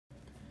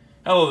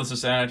Hello, this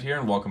is Sanat here,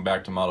 and welcome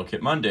back to Model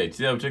Kit Monday.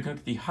 Today we're taking a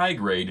look at the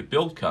high-grade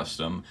Build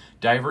Custom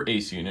Diver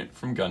Ace unit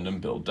from Gundam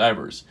Build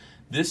Divers.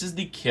 This is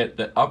the kit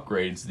that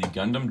upgrades the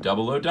Gundam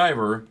 00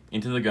 Diver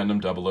into the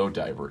Gundam 00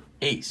 Diver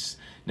Ace.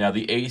 Now,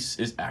 the Ace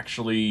is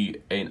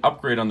actually an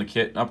upgrade on the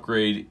kit, an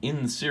upgrade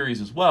in the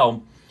series as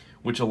well,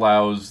 which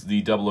allows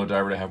the 00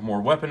 Diver to have more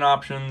weapon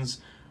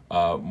options,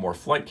 more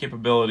flight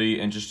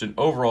capability, and just an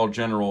overall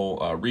general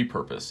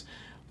repurpose.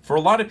 For a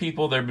lot of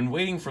people, they've been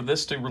waiting for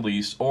this to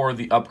release, or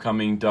the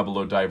upcoming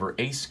 00 Diver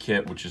Ace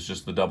kit, which is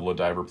just the 00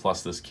 Diver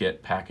plus this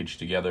kit packaged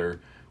together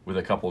with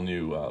a couple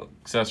new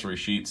accessory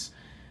sheets.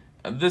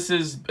 This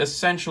is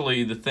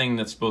essentially the thing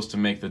that's supposed to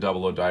make the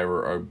 00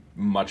 Diver a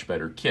much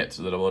better kit.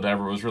 So the 00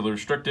 Diver was really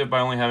restrictive by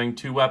only having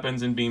 2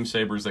 weapons and beam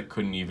sabers that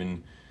couldn't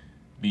even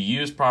be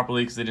used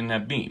properly because they didn't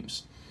have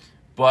beams.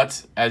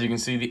 But, as you can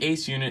see, the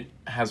Ace unit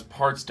has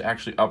parts to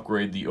actually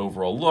upgrade the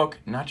overall look,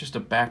 not just a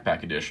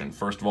backpack edition.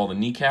 First of all, the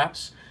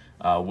kneecaps,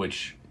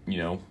 which,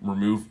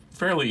 remove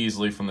fairly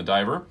easily from the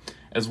diver,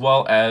 as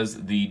well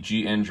as the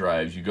GN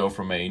drives. You go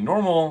from a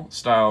normal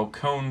style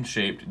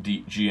cone-shaped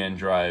GN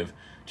drive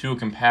to a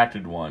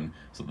compacted one,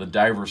 so the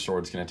diver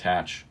swords can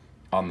attach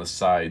on the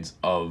sides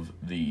of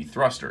the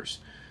thrusters.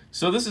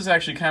 So this is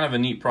actually kind of a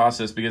neat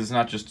process because it's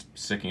not just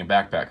sticking a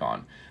backpack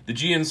on. The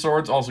GN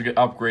swords also get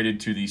upgraded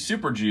to the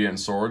Super GN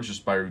swords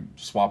just by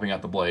swapping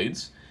out the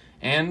blades.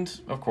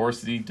 And, of course,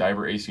 the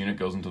Diver Ace unit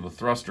goes into the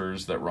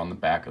thrusters that run the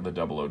back of the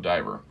 00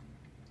 Diver.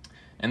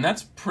 And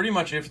that's pretty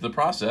much it for the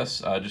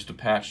process. Just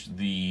attach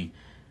the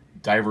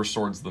diver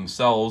swords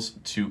themselves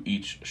to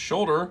each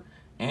shoulder,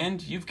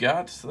 and you've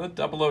got the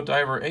 00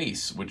 Diver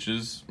Ace, which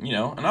is,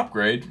 an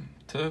upgrade,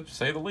 to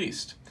say the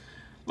least.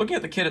 Looking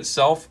at the kit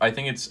itself, I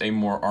think it's a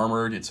more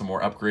armored, it's a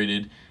more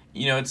upgraded.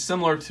 It's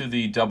similar to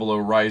the 00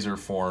 Riser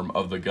form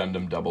of the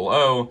Gundam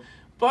 00,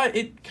 but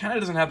it kind of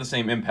doesn't have the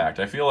same impact.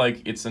 I feel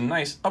like it's a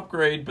nice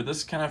upgrade, but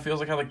this kind of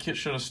feels like how the kit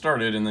should have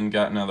started and then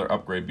got another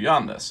upgrade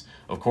beyond this.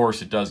 Of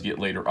course, it does get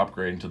later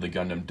upgraded into the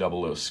Gundam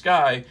 00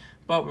 Sky,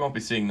 but we won't be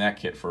seeing that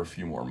kit for a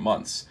few more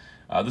months.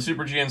 The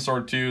Super GN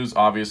Sword 2s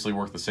obviously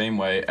work the same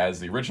way as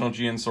the original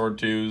GN Sword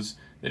 2s.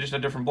 They just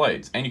have different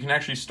blades, and you can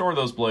actually store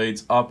those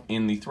blades up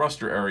in the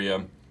thruster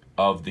area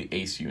of the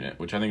Ace unit,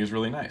 which I think is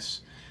really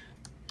nice.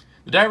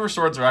 The diver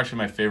swords are actually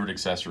my favorite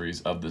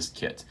accessories of this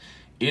kit.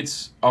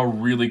 It's a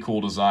really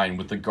cool design,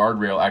 with the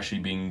guardrail actually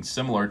being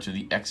similar to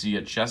the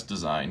Exia chest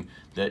design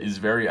that is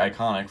very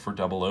iconic for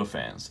 00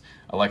 fans.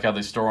 I like how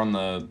they store on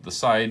the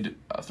side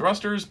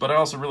thrusters, but I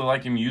also really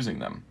like him using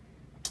them.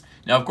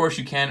 Now, of course,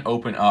 you can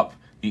open up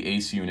the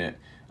Ace unit,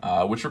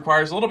 which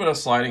requires a little bit of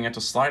sliding. You have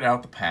to slide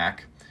out the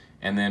pack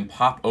and then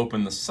pop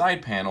open the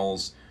side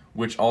panels,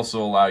 which also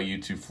allow you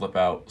to flip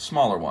out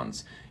smaller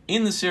ones.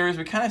 In the series,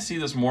 we kind of see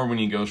this more when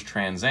he goes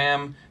Trans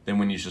Am than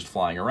when he's just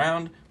flying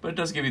around, but it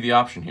does give you the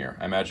option here.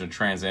 I imagine a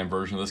Trans Am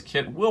version of this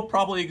kit will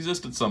probably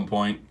exist at some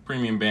point.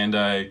 Premium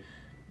Bandai,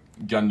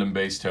 Gundam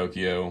Base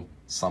Tokyo,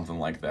 something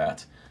like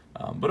that.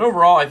 But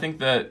overall, I think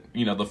that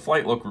the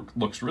flight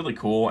looks really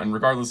cool, and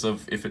regardless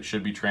of if it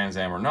should be Trans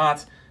Am or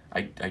not,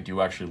 I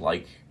do actually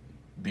like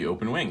the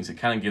open wings. It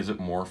kind of gives it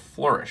more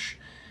flourish.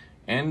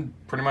 And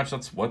pretty much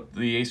that's what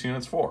the Ace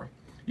unit's for.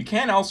 You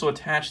can also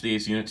attach the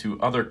Ace unit to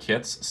other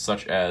kits,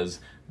 such as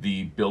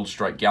the Build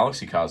Strike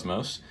Galaxy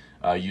Cosmos,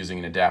 using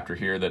an adapter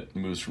here that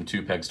moves from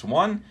 2 pegs to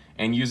 1,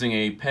 and using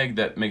a peg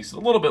that makes it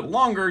a little bit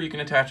longer, you can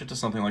attach it to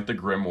something like the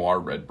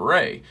Grimoire Red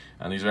Beret.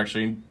 And these are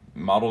actually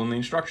modeled in the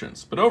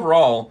instructions. But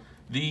overall,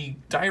 the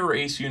Diver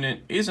Ace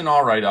unit is an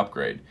alright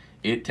upgrade.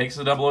 It takes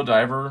the 00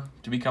 Diver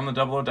to become the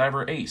 00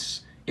 Diver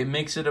Ace. It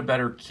makes it a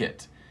better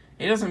kit.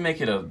 It doesn't make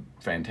it a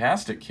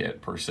fantastic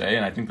kit, per se,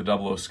 and I think the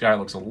 00 Sky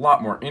looks a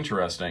lot more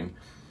interesting.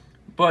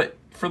 But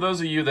for those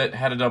of you that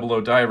had a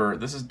 00 Diver,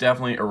 this is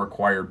definitely a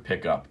required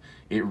pickup.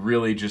 It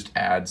really just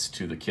adds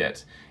to the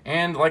kit.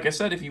 And like I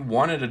said, if you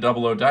wanted a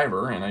 00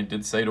 Diver, and I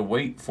did say to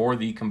wait for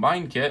the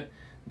combined kit,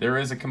 there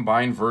is a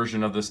combined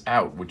version of this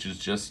out, which is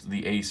just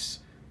the Ace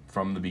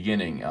from the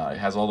beginning. It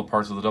has all the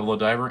parts of the 00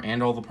 Diver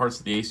and all the parts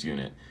of the Ace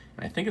unit.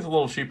 And I think it's a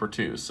little cheaper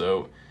too,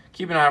 so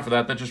keep an eye out for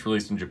that. That just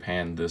released in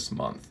Japan this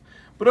month.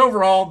 But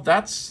overall,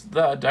 that's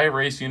the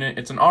Diver Ace unit.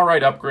 It's an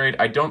alright upgrade.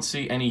 I don't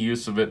see any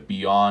use of it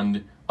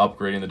beyond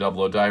upgrading the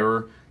 00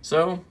 Diver,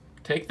 so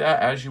take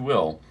that as you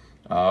will.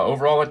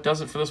 Overall, that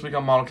does it for this week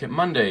on Model Kit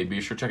Monday.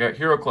 Be sure to check out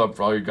Hero Club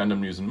for all your Gundam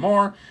news and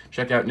more.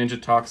 Check out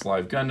Ninja Talks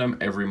Live Gundam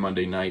every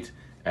Monday night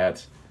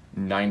at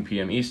 9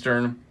 p.m.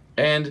 Eastern.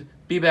 And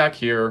be back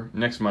here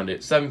next Monday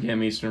at 7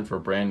 p.m. Eastern for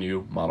a brand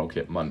new Model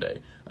Kit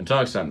Monday. Until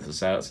next time, this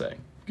is Sanat saying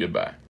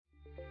goodbye.